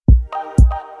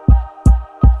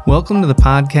Welcome to the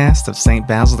podcast of St.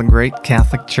 Basil the Great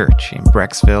Catholic Church in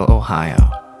Brecksville, Ohio,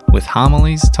 with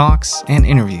homilies, talks, and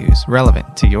interviews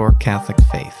relevant to your Catholic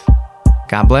faith.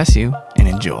 God bless you and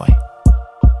enjoy.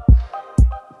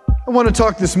 I want to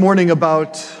talk this morning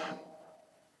about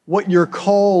what you're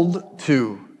called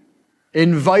to,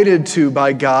 invited to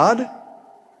by God,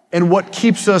 and what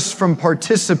keeps us from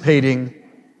participating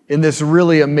in this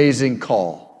really amazing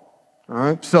call. All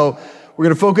right, so we're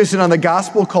going to focus in on the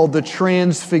gospel called the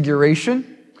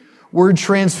Transfiguration. Word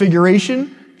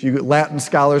transfiguration, if you get Latin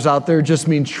scholars out there, just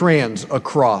means trans,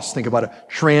 across. Think about a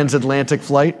transatlantic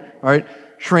flight, all right?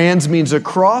 Trans means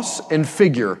across and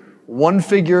figure, one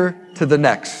figure to the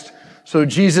next. So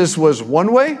Jesus was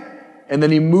one way, and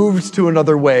then he moved to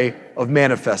another way of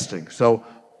manifesting. So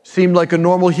seemed like a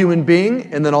normal human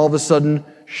being, and then all of a sudden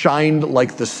shined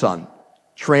like the sun.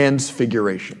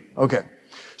 Transfiguration. Okay.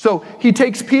 So he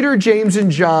takes Peter, James, and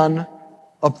John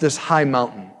up this high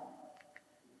mountain.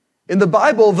 In the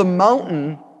Bible, the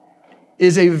mountain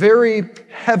is a very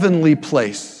heavenly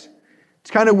place.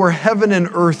 It's kind of where heaven and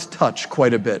earth touch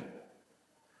quite a bit.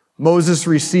 Moses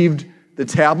received the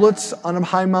tablets on a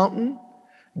high mountain.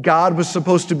 God was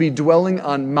supposed to be dwelling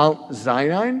on Mount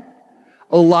Sinai.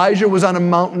 Elijah was on a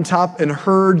mountaintop and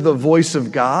heard the voice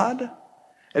of God.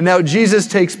 And now Jesus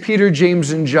takes Peter, James,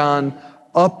 and John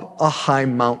up a high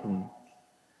mountain.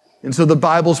 And so the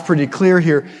Bible's pretty clear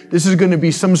here. This is going to be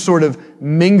some sort of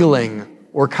mingling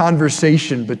or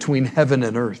conversation between heaven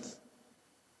and earth.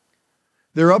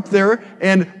 They're up there,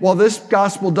 and while this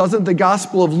gospel doesn't, the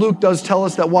Gospel of Luke does tell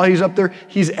us that while he's up there,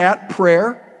 he's at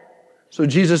prayer. So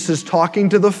Jesus is talking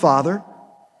to the Father,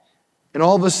 and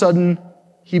all of a sudden,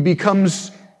 he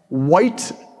becomes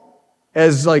white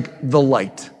as like the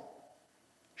light,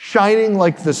 shining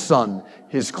like the sun.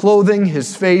 His clothing,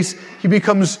 his face, he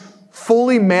becomes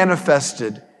fully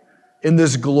manifested in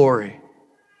this glory.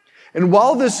 And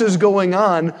while this is going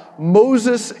on,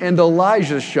 Moses and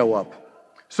Elijah show up.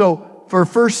 So for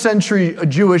first century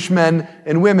Jewish men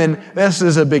and women, this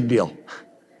is a big deal.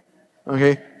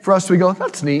 Okay? For us, we go,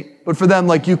 that's neat. But for them,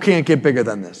 like, you can't get bigger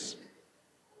than this.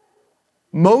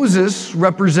 Moses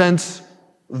represents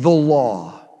the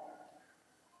law.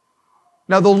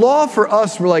 Now, the law for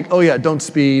us, we're like, oh yeah, don't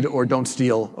speed or don't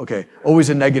steal. Okay, always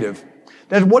a negative.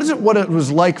 That wasn't what it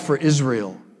was like for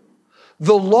Israel.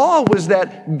 The law was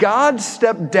that God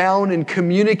stepped down and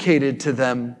communicated to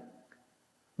them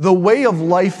the way of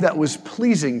life that was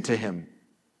pleasing to him.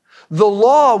 The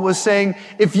law was saying,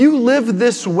 if you live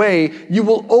this way, you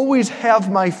will always have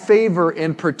my favor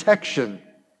and protection.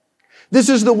 This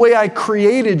is the way I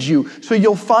created you, so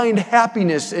you'll find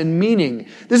happiness and meaning.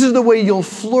 This is the way you'll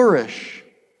flourish.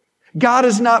 God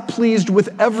is not pleased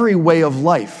with every way of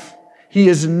life. He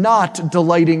is not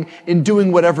delighting in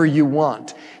doing whatever you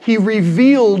want. He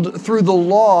revealed through the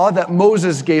law that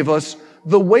Moses gave us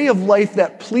the way of life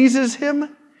that pleases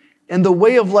him and the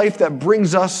way of life that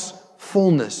brings us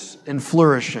fullness and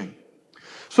flourishing.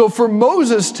 So for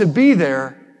Moses to be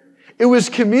there, it was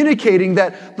communicating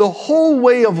that the whole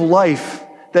way of life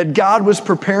that God was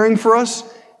preparing for us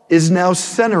is now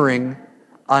centering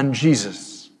on Jesus.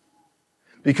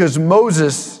 Because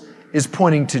Moses is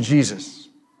pointing to Jesus.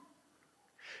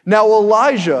 Now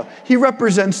Elijah, he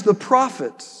represents the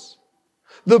prophets.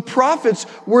 The prophets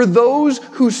were those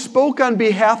who spoke on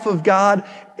behalf of God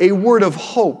a word of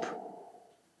hope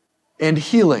and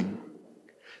healing.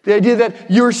 The idea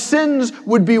that your sins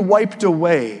would be wiped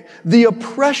away. The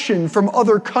oppression from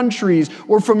other countries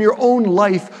or from your own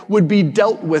life would be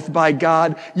dealt with by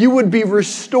God. You would be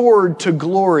restored to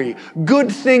glory.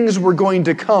 Good things were going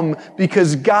to come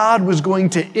because God was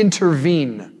going to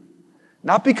intervene.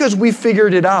 Not because we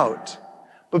figured it out,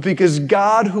 but because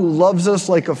God, who loves us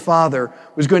like a father,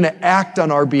 was going to act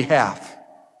on our behalf.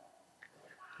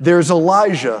 There's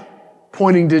Elijah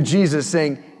pointing to Jesus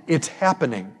saying, it's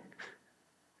happening.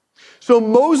 So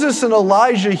Moses and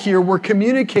Elijah here were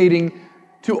communicating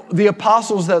to the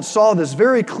apostles that saw this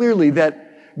very clearly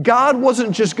that God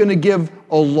wasn't just going to give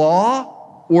a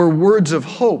law or words of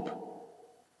hope.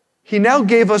 He now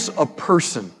gave us a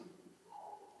person,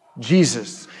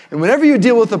 Jesus. And whenever you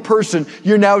deal with a person,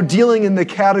 you're now dealing in the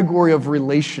category of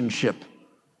relationship.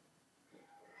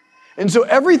 And so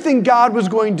everything God was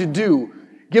going to do,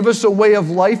 give us a way of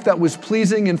life that was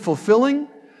pleasing and fulfilling,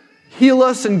 heal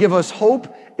us and give us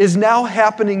hope, is now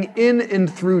happening in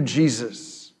and through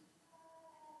Jesus.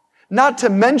 Not to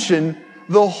mention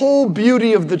the whole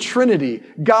beauty of the Trinity,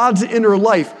 God's inner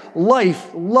life,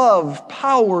 love,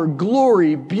 power,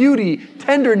 glory, beauty,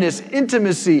 tenderness,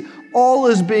 intimacy, all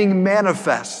is being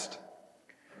manifest.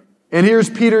 And here's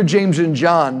Peter, James, and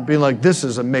John being like, this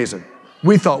is amazing.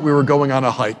 We thought we were going on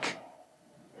a hike.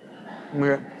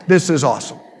 Okay? This is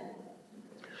awesome.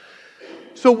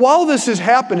 So while this is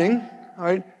happening, all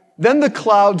right, then the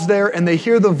cloud's there and they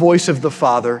hear the voice of the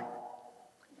Father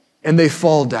and they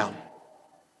fall down.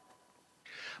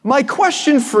 My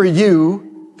question for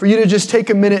you to just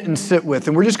take a minute and sit with,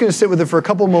 and we're just going to sit with it for a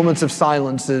couple moments of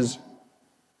silence, is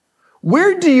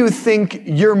where do you think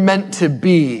you're meant to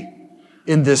be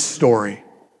in this story?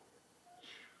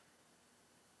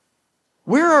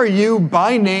 Where are you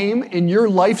by name in your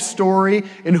life story,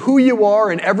 in who you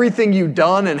are and everything you've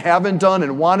done and haven't done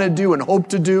and want to do and hope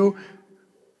to do?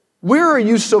 Where are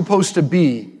you supposed to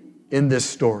be in this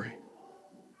story?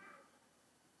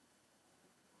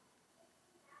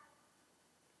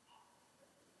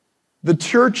 The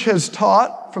church has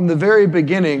taught from the very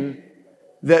beginning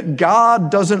that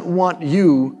God doesn't want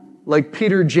you, like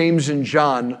Peter, James, and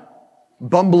John,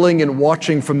 bumbling and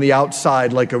watching from the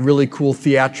outside like a really cool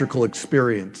theatrical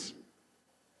experience.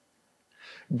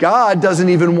 God doesn't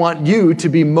even want you to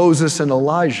be Moses and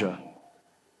Elijah.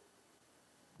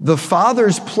 The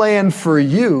Father's plan for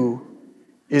you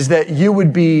is that you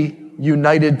would be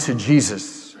united to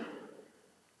Jesus.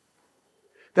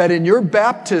 That in your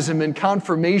baptism and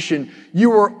confirmation,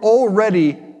 you are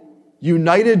already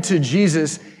united to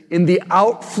Jesus in the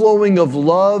outflowing of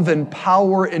love and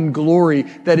power and glory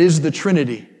that is the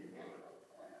Trinity.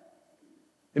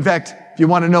 In fact, if you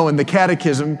want to know in the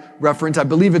Catechism reference, I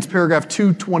believe it's paragraph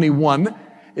 221,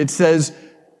 it says,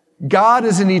 God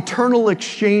is an eternal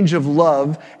exchange of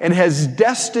love and has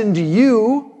destined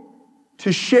you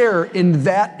to share in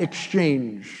that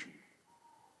exchange.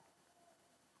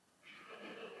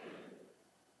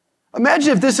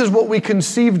 Imagine if this is what we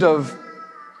conceived of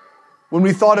when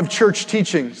we thought of church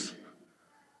teachings.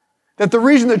 That the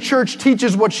reason the church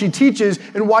teaches what she teaches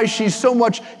and why she's so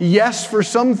much yes for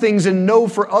some things and no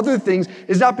for other things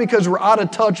is not because we're out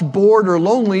of touch, bored, or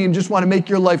lonely and just want to make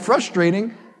your life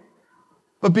frustrating,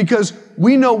 but because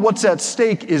we know what's at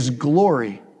stake is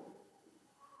glory.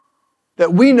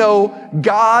 That we know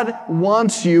God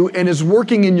wants you and is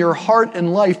working in your heart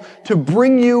and life to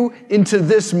bring you into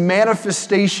this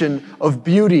manifestation of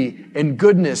beauty and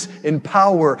goodness and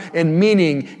power and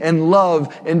meaning and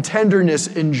love and tenderness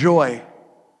and joy.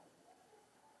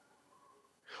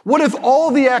 What if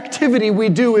all the activity we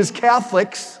do as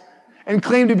Catholics and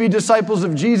claim to be disciples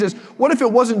of Jesus, what if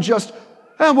it wasn't just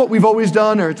what we've always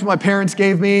done, or it's what my parents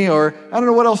gave me, or I don't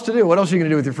know what else to do. What else are you going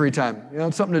to do with your free time? You know,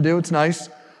 it's something to do. It's nice.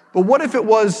 But what if it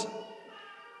was,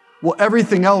 well,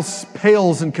 everything else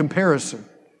pales in comparison?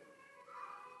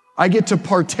 I get to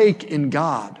partake in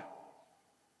God.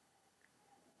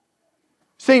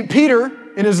 St. Peter,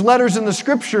 in his letters in the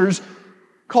Scriptures,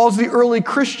 calls the early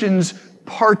Christians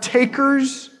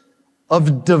partakers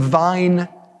of divine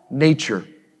nature.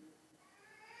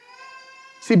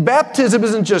 See, baptism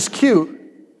isn't just cute.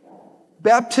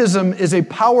 Baptism is a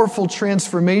powerful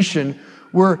transformation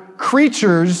where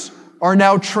creatures are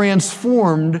now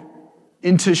transformed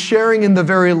into sharing in the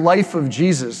very life of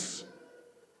Jesus,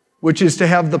 which is to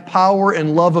have the power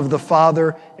and love of the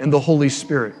Father and the Holy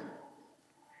Spirit.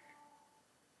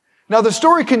 Now the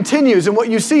story continues, and what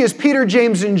you see is Peter,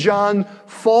 James, and John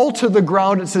fall to the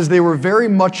ground. It says they were very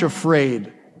much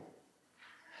afraid.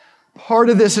 Part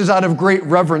of this is out of great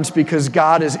reverence because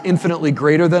God is infinitely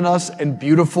greater than us and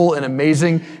beautiful and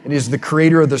amazing, and He's the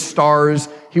creator of the stars.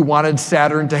 He wanted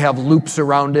Saturn to have loops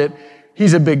around it.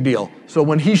 He's a big deal. So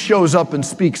when He shows up and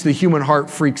speaks, the human heart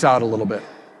freaks out a little bit.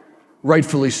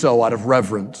 Rightfully so, out of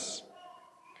reverence.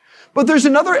 But there's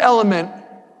another element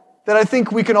that I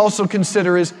think we can also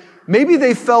consider is maybe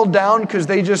they fell down because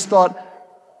they just thought,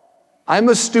 I'm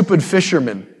a stupid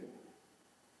fisherman.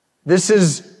 This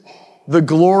is the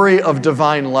glory of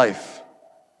divine life.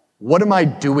 What am I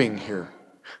doing here?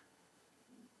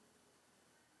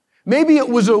 Maybe it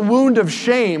was a wound of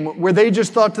shame where they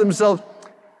just thought to themselves,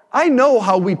 I know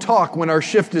how we talk when our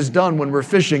shift is done when we're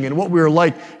fishing and what we were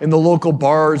like in the local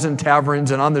bars and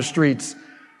taverns and on the streets.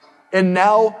 And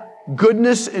now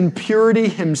goodness and purity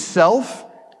Himself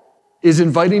is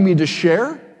inviting me to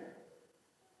share?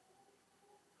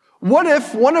 What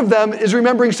if one of them is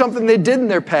remembering something they did in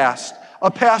their past, a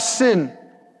past sin,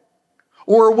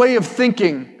 or a way of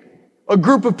thinking, a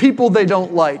group of people they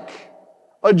don't like,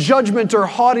 a judgment or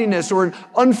haughtiness or an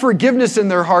unforgiveness in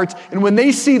their hearts, and when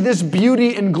they see this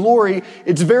beauty and glory,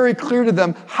 it's very clear to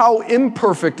them how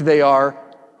imperfect they are,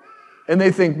 and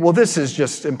they think, well, this is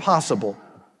just impossible.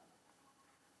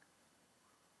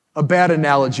 A bad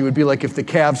analogy would be like if the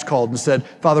Cavs called and said,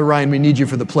 Father Ryan, we need you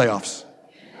for the playoffs.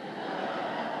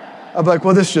 I'd be like,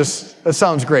 well, that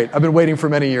sounds great. I've been waiting for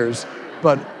many years,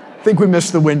 but I think we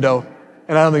missed the window,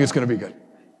 and I don't think it's going to be good.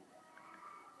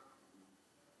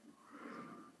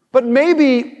 But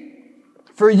maybe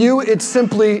for you, it's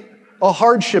simply a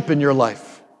hardship in your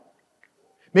life.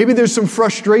 Maybe there's some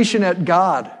frustration at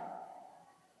God,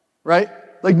 right?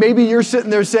 Like maybe you're sitting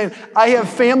there saying, I have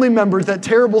family members that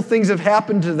terrible things have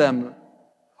happened to them,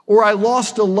 or I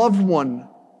lost a loved one.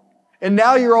 And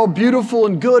now you're all beautiful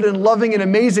and good and loving and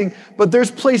amazing, but there's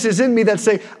places in me that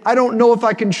say, I don't know if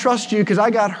I can trust you because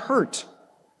I got hurt,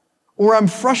 or I'm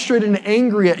frustrated and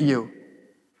angry at you.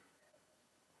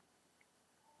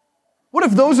 What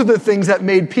if those are the things that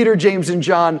made Peter, James, and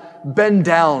John bend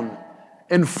down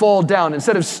and fall down?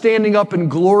 Instead of standing up in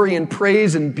glory and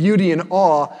praise and beauty and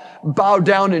awe, bow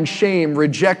down in shame,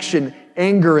 rejection,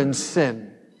 anger, and sin.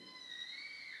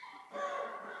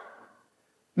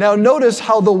 Now notice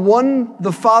how the one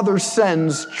the Father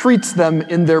sends treats them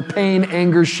in their pain,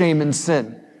 anger, shame, and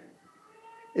sin.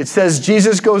 It says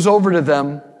Jesus goes over to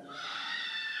them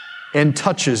and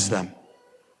touches them.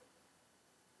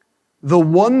 The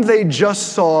one they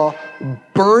just saw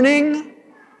burning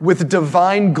with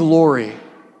divine glory.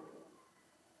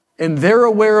 And they're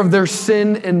aware of their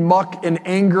sin and muck and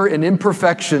anger and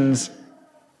imperfections,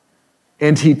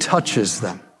 and he touches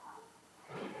them.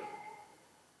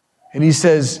 And he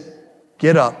says,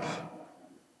 get up,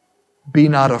 be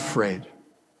not afraid.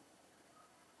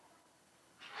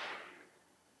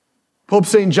 Pope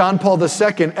St. John Paul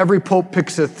II, every pope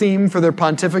picks a theme for their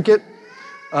pontificate.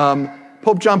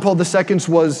 Pope John Paul II's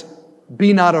was,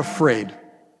 be not afraid.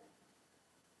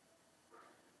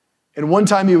 And one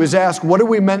time he was asked, what are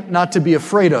we meant not to be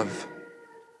afraid of?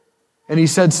 And he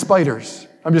said, spiders.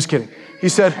 I'm just kidding. He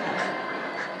said,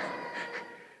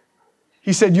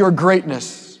 your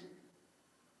greatness.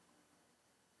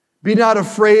 Be not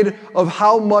afraid of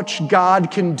how much God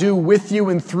can do with you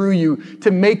and through you to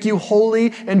make you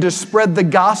holy and to spread the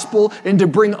gospel and to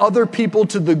bring other people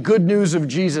to the good news of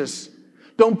Jesus.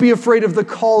 Don't be afraid of the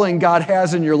calling God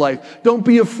has in your life. Don't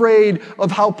be afraid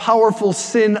of how powerful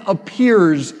sin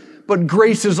appears, but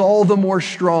grace is all the more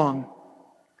strong.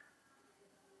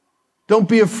 Don't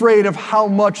be afraid of how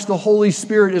much the Holy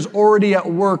Spirit is already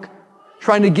at work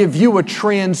trying to give you a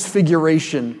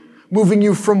transfiguration, moving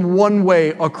you from one way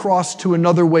across to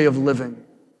another way of living.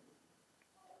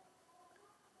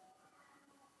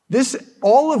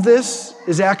 All of this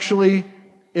is actually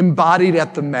embodied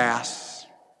at the Mass.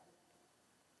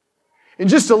 In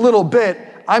just a little bit,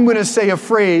 I'm going to say a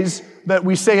phrase that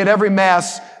we say at every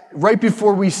Mass right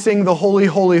before we sing the Holy,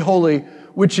 Holy, Holy,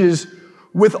 which is,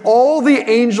 with all the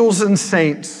angels and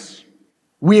saints,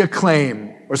 we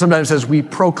acclaim, or sometimes it says we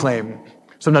proclaim,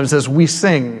 sometimes it says we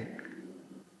sing.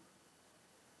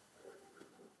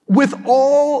 With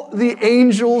all the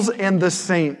angels and the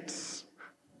saints,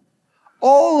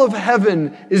 all of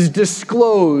heaven is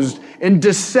disclosed and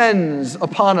descends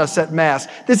upon us at Mass.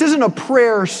 This isn't a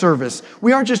prayer service.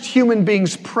 We aren't just human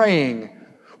beings praying.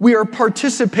 We are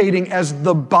participating as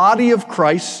the body of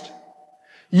Christ,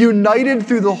 united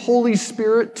through the Holy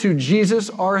Spirit to Jesus,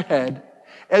 our head,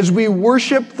 as we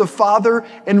worship the Father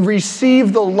and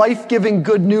receive the life-giving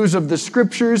good news of the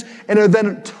Scriptures and are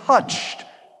then touched,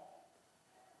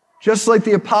 just like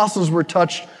the apostles were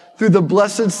touched through the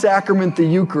blessed sacrament, the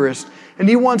Eucharist. And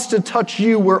he wants to touch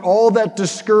you where all that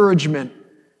discouragement,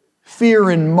 fear,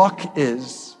 and muck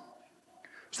is,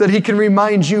 so that he can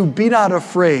remind you, be not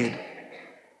afraid.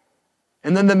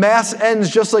 And then the Mass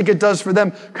ends just like it does for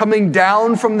them, coming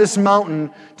down from this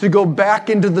mountain to go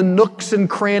back into the nooks and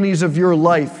crannies of your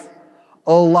life,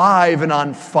 alive and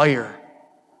on fire,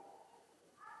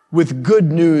 with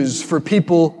good news for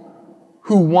people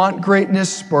who want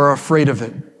greatness but are afraid of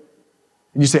it.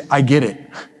 And you say, I get it.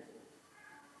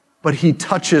 But he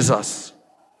touches us.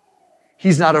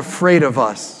 He's not afraid of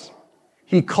us.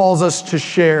 He calls us to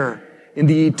share in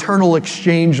the eternal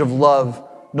exchange of love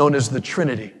known as the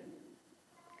Trinity.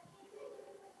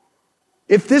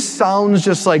 If this sounds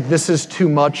just like this is too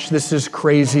much, this is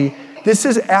crazy, this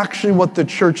is actually what the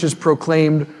church has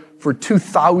proclaimed for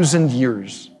 2,000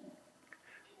 years.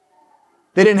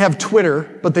 They didn't have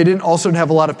Twitter, but they didn't also have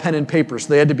a lot of pen and paper, so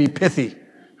they had to be pithy.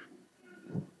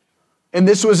 And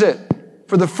this was it.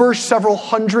 For the first several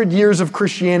hundred years of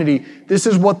Christianity, this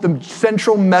is what the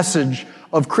central message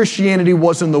of Christianity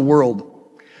was in the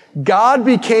world. God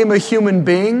became a human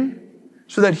being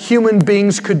so that human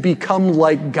beings could become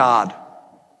like God.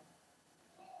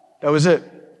 That was it.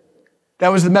 That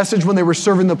was the message when they were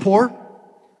serving the poor.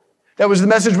 That was the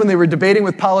message when they were debating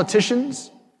with politicians.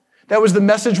 That was the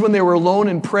message when they were alone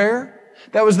in prayer.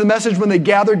 That was the message when they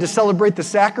gathered to celebrate the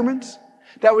sacraments.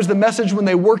 That was the message when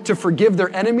they worked to forgive their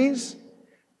enemies.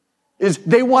 Is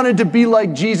they wanted to be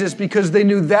like Jesus because they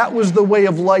knew that was the way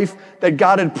of life that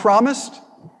God had promised.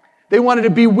 They wanted to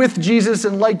be with Jesus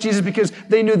and like Jesus because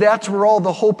they knew that's where all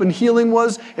the hope and healing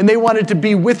was. And they wanted to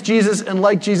be with Jesus and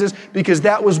like Jesus because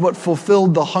that was what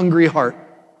fulfilled the hungry heart.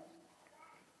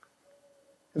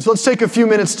 And so let's take a few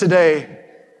minutes today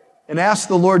and ask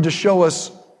the Lord to show us,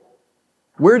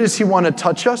 where does he want to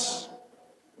touch us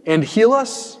and heal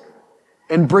us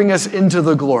and bring us into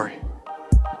the glory?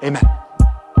 Amen.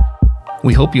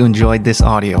 We hope you enjoyed this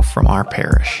audio from our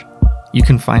parish. You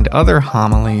can find other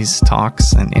homilies,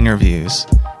 talks, and interviews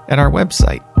at our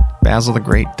website,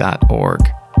 basilthegreat.org,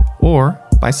 or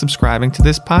by subscribing to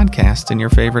this podcast in your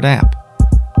favorite app.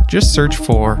 Just search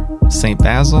for St.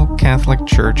 Basil Catholic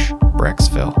Church,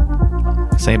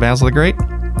 Brecksville. St. Basil the Great,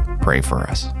 pray for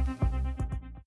us.